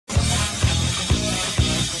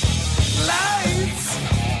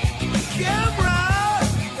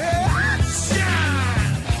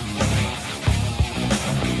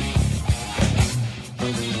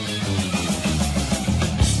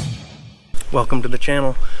Welcome to the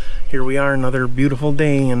channel. Here we are, another beautiful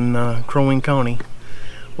day in Crow Wing County.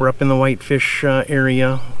 We're up in the Whitefish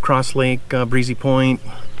area, Crosslake, Breezy Point,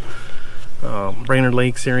 Brainerd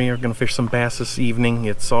Lakes area. We're going to fish some bass this evening.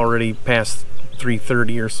 It's already past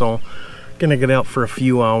 3:30 or so. Gonna get out for a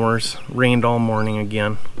few hours. Rained all morning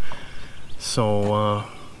again, so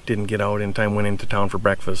didn't get out in time. Went into town for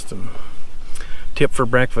breakfast. And tip for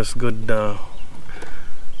breakfast, good.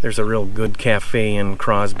 There's a real good cafe in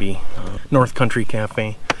Crosby, North Country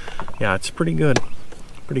Cafe. Yeah, it's pretty good.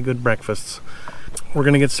 Pretty good breakfasts. We're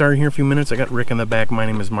gonna get started here in a few minutes. I got Rick in the back. My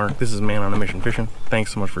name is Mark. This is Man on a Mission Fishing.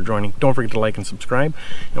 Thanks so much for joining. Don't forget to like and subscribe,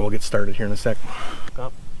 and we'll get started here in a sec.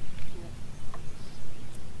 Up.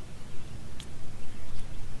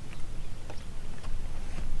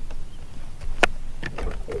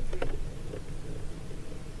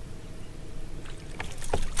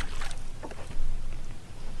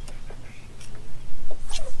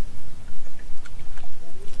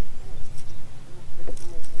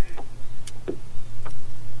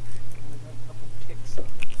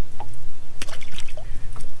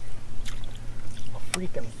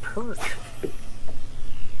 Freaking perch.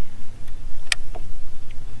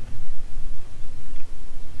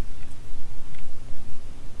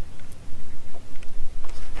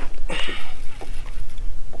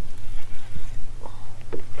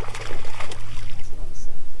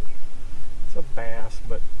 It's a bass,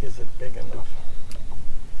 but is it big enough?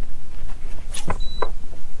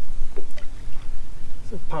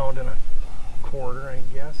 It's a pound and a quarter, I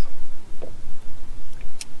guess.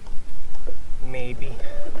 Maybe.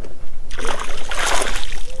 There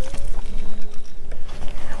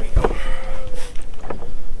we go.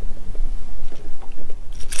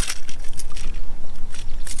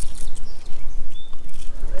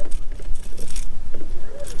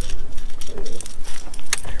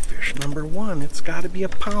 Fish number one. It's got to be a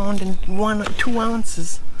pound and 2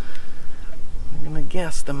 ounces. I'm gonna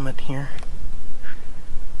guess them at here.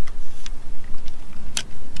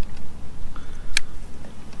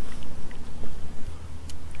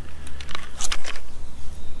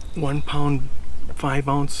 £1 5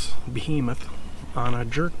 ounce behemoth on a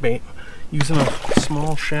jerkbait using a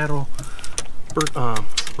small shadow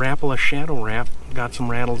Rapala shadow wrap. Got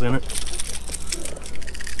some rattles in it.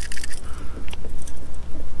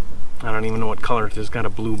 I don't even know what color it is. Got a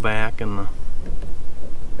blue back and the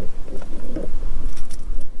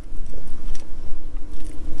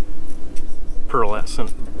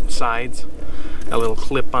pearlescent sides. A little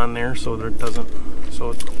clip on there so that it doesn't,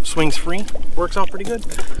 so it swings free. Works out pretty good.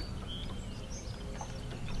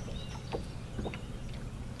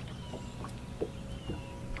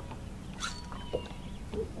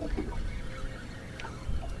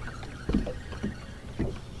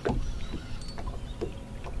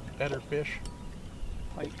 Better fish.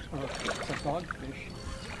 Like, it's a dogfish.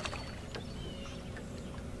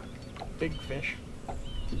 Big fish.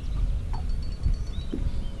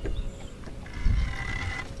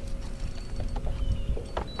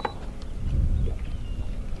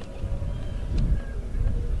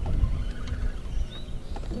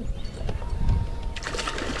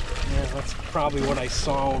 Yeah, that's probably what I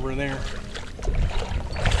saw over there.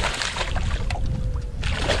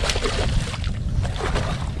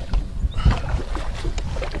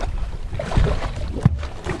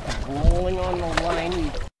 Rolling on the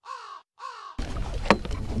line.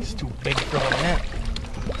 He's too big for the net.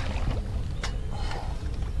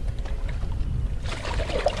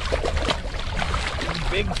 Too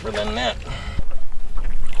big for the net.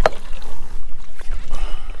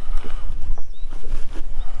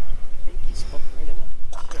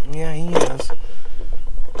 Yeah, he is.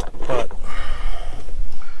 But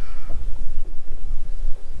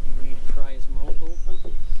you need to pry his mouth open.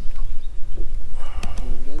 Can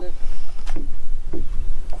you get it?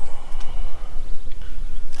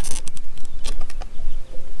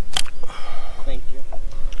 Thank you.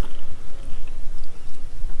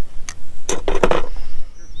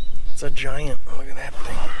 it's a giant. Look at that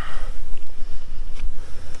thing.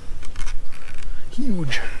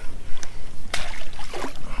 Huge.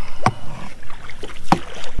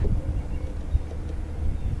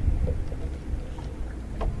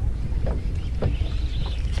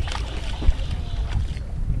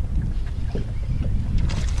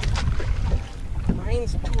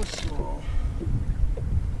 Mine's too small.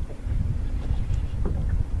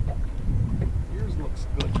 Yours looks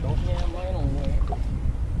good, don't it? Yeah, mine will weigh.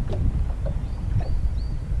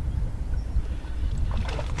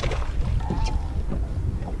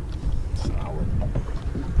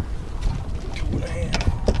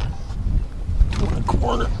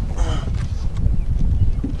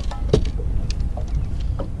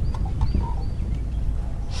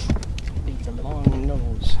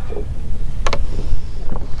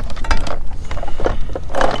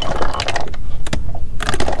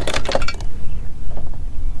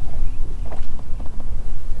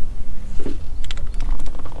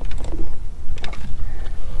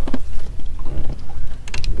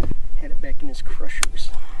 Had it back in his crushers.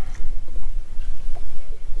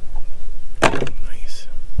 Nice.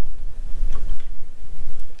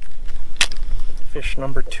 Fish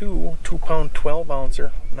number 2, 2 pound 12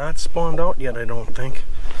 ouncer. Not spawned out yet, I don't think.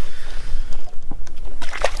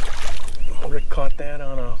 Rick caught that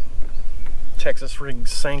on a Texas rig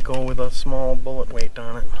Senko with a small bullet weight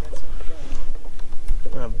on it.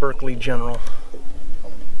 Berkeley General.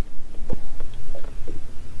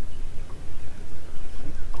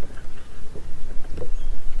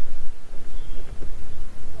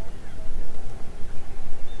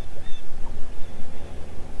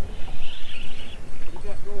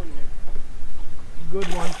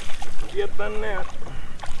 Good one. Get the net.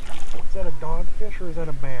 Is that a dogfish or is that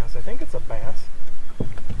a bass? I think it's a bass.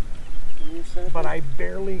 But I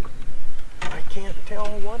can't tell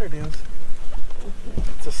what it is.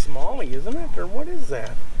 It's a smallie, isn't it? Or what is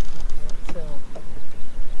that?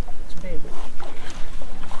 It's big.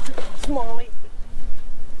 Smallie.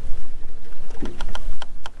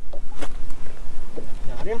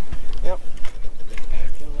 Got him? Yep.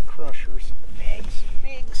 Back in the crushers. Big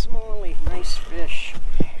smallie. Nice fish.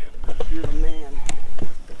 You're the man.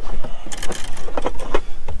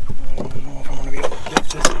 I don't know if I'm going to be able to get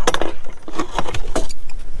this out.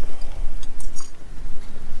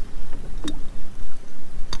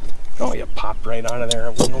 Oh, you popped right out of there.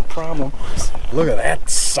 It was no problem. Look at that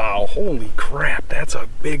sow. Holy crap. That's a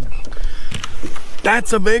big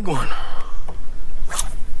one.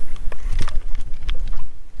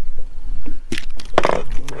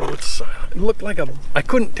 It looked like I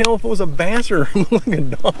couldn't tell if it was a bass or it looked like a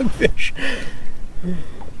dogfish.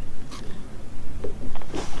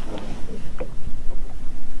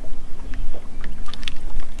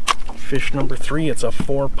 Fish number 3, it's a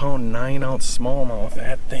 4 pound 9 ounce smallmouth.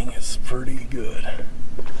 That thing is pretty good.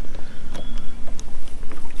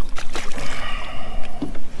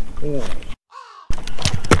 Oh.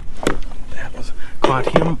 That was, caught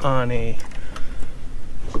him on a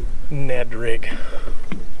Ned rig.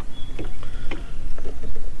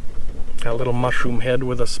 Got a little mushroom head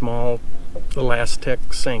with a small Elastic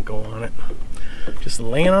Senko on it. Just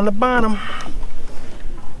laying on the bottom.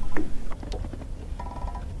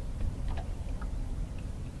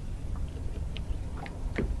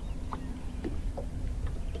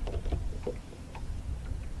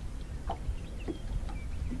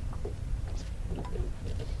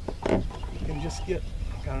 You can just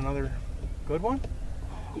got another good one?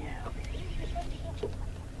 Yeah.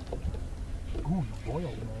 Ooh, boiled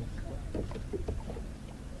nice.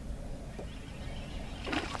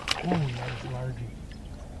 Ooh, nice largie.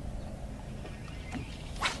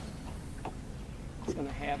 It's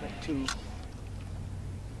gonna have it too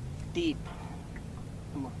deep,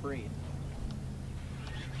 I'm afraid.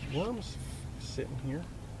 Worms sitting here.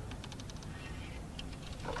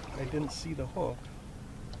 I didn't see the hook.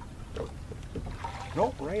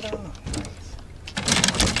 Nope, right on the nice.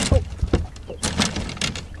 Oh.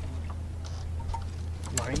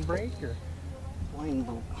 Line break or? Line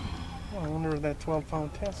boat. Well, I wonder if that 12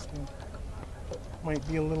 pound test might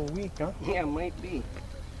be a little weak, huh? Yeah, it might be.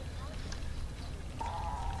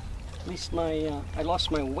 At least my, I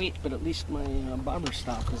lost my weight, but at least my bobber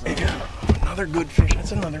stop is out. Yeah, another good fish.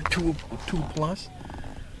 That's another two plus.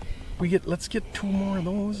 Let's get 2 more of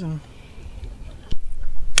those and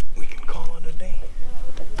we can call it a day.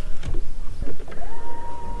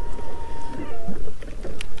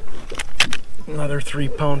 Another 3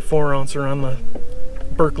 pound 4 ouncer on the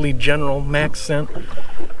Berkeley General max scent.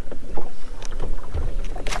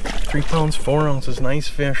 3 pounds 4 ounces, nice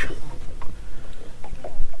fish.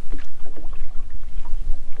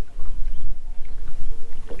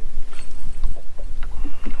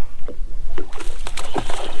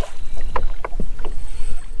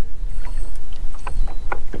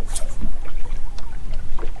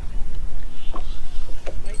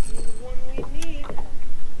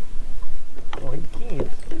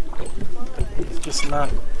 Just not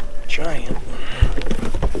giant.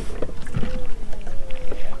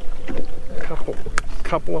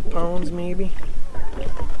 Couple of pounds maybe.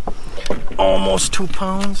 Almost 2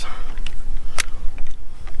 pounds.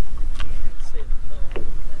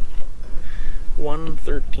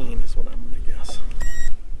 113 is what I'm gonna guess.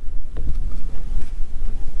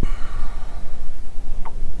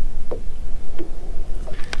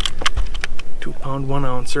 £2 1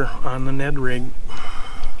 ouncer on the Ned rig.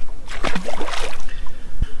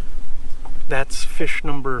 That's fish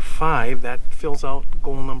number 5. That fills out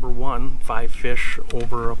goal number 1, 5 fish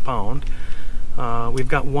over a pound. We've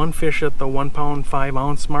got 1 fish at the 1 pound 5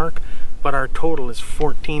 ounce mark, but our total is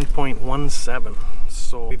 14.17.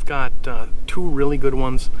 So we've got 2 really good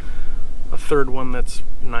ones, a third one that's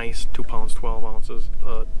nice, 2 pounds 12 ounces,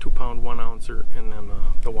 2 pound 1 ouncer, and then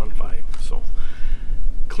the 1.5. So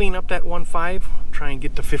clean up that 1.5, try and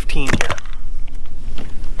get to 15 here.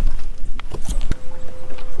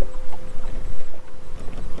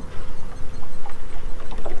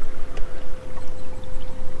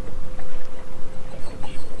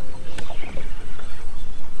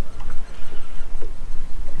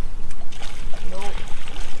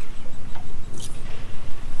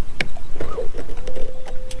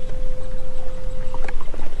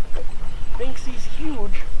 Thinks he's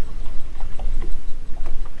huge,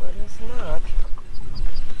 but he's not.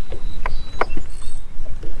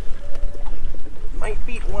 Might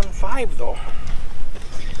beat 1.5 though.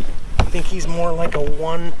 I think he's more like a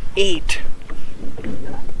 1.8.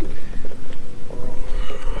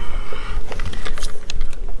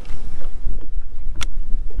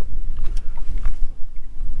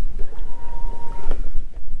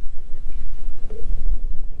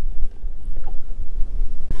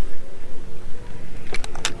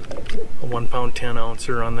 A 1 pound 10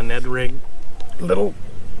 ouncer on the Ned rig. Little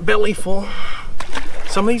belly full.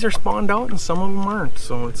 Some of these are spawned out and some of them aren't,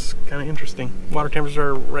 so it's kind of interesting. Water temperatures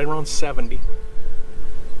are right around 70.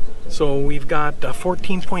 So we've got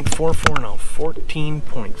 14.44 now.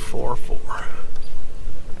 14.44.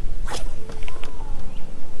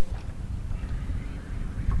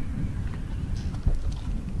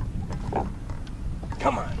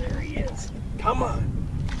 Come on, there he is. Come on.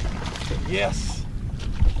 Yes.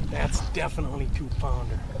 That's definitely 2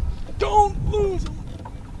 pounder. Don't lose him.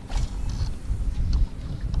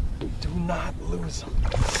 Do not lose him.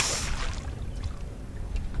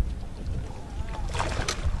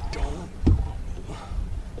 Don't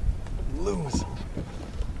lose him.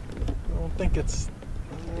 I don't think it's...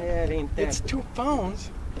 Yeah, it ain't that. It's 2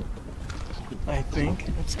 pounds. I think.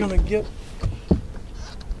 It's gonna get...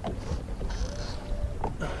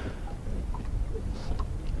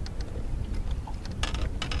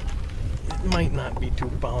 It might not be 2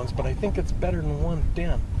 pounds, but I think it's better than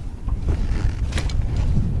 110.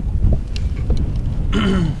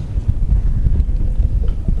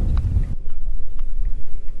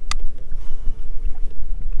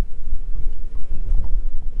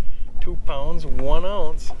 £2, 1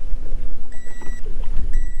 ounce.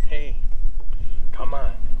 Hey, come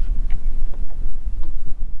on.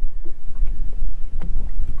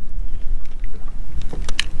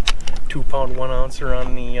 £2, 1 ouncer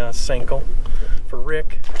on the Senkos for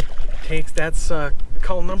Rick. That's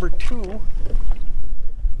cull number 2.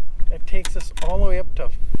 That takes us all the way up to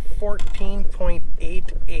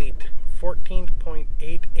 14.88.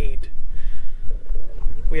 14.88.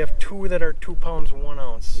 We have 2 that are 2 pounds 1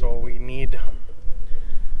 ounce, so we need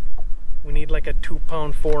like a 2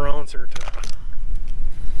 pound 4 ouncer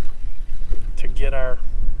to get our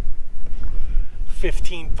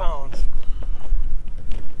 15 pounds.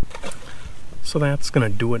 So that's gonna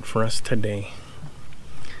do it for us today.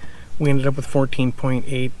 We ended up with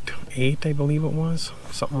 14.88, I believe it was,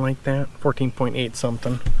 something like that. 14.8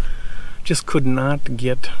 something. Just could not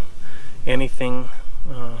get anything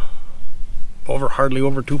hardly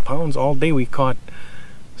over 2 pounds all day. We caught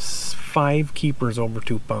 5 keepers over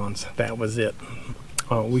 2 pounds. That was it.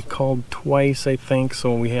 We called twice, I think,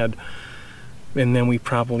 so we had, and then we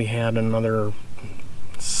probably had another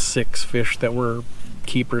 6 fish that were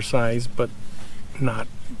keeper size, but not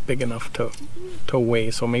big enough to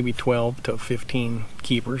weigh, so maybe 12 to 15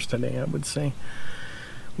 keepers today, I would say,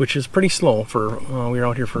 which is pretty slow for we were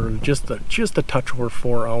out here for just a touch over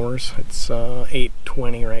 4 hours. It's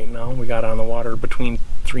 8:20 right now. We got on the water between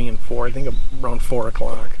 3 and 4, I think around 4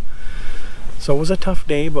 o'clock. So it was a tough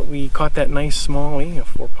day, but we caught that nice smallie, a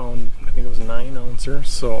 4 pound, I think it was a 9 ouncer,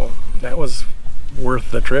 so that was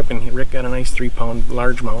worth the trip. And Rick got a nice 3 pound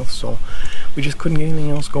largemouth, so we just couldn't get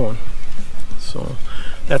anything else going. So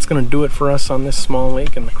that's going to do it for us on this small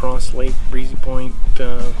lake in the Crosslake, Breezy Point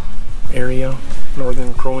area,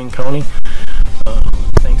 northern Crow Wing County.